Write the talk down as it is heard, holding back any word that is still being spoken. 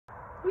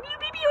What are you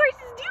baby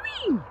horses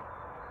doing?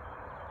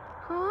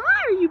 Huh?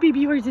 Are you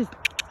baby horses?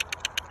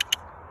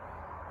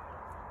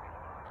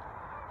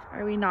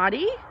 Are we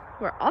naughty?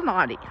 We're all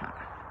naughty, huh?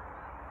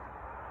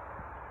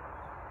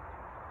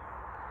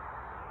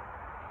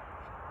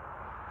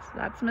 So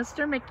that's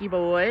Mr. Mickey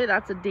Boy.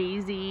 That's a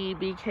Daisy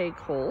BK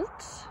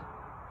colt.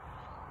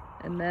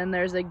 And then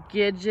there's a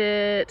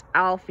Gidget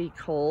Alfie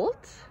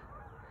colt.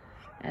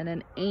 And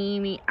an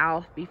Amy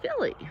Alfie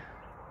filly.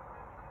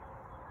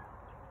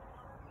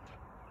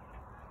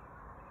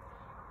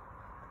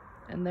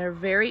 And they're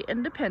very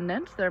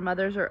independent. Their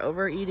mothers are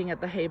overeating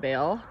at the hay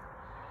bale.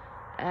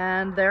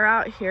 And they're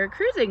out here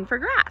cruising for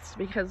grass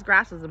because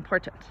grass is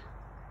important.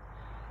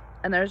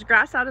 And there's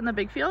grass out in the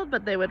big field,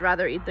 but they would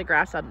rather eat the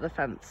grass out of the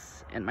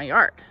fence in my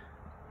yard.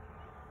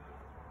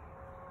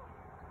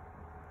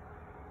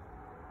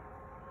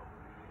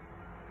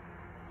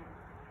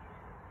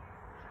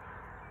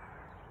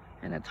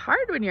 And it's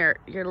hard when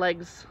your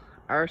legs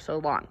are so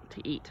long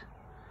to eat.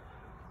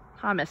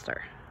 Huh,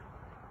 mister?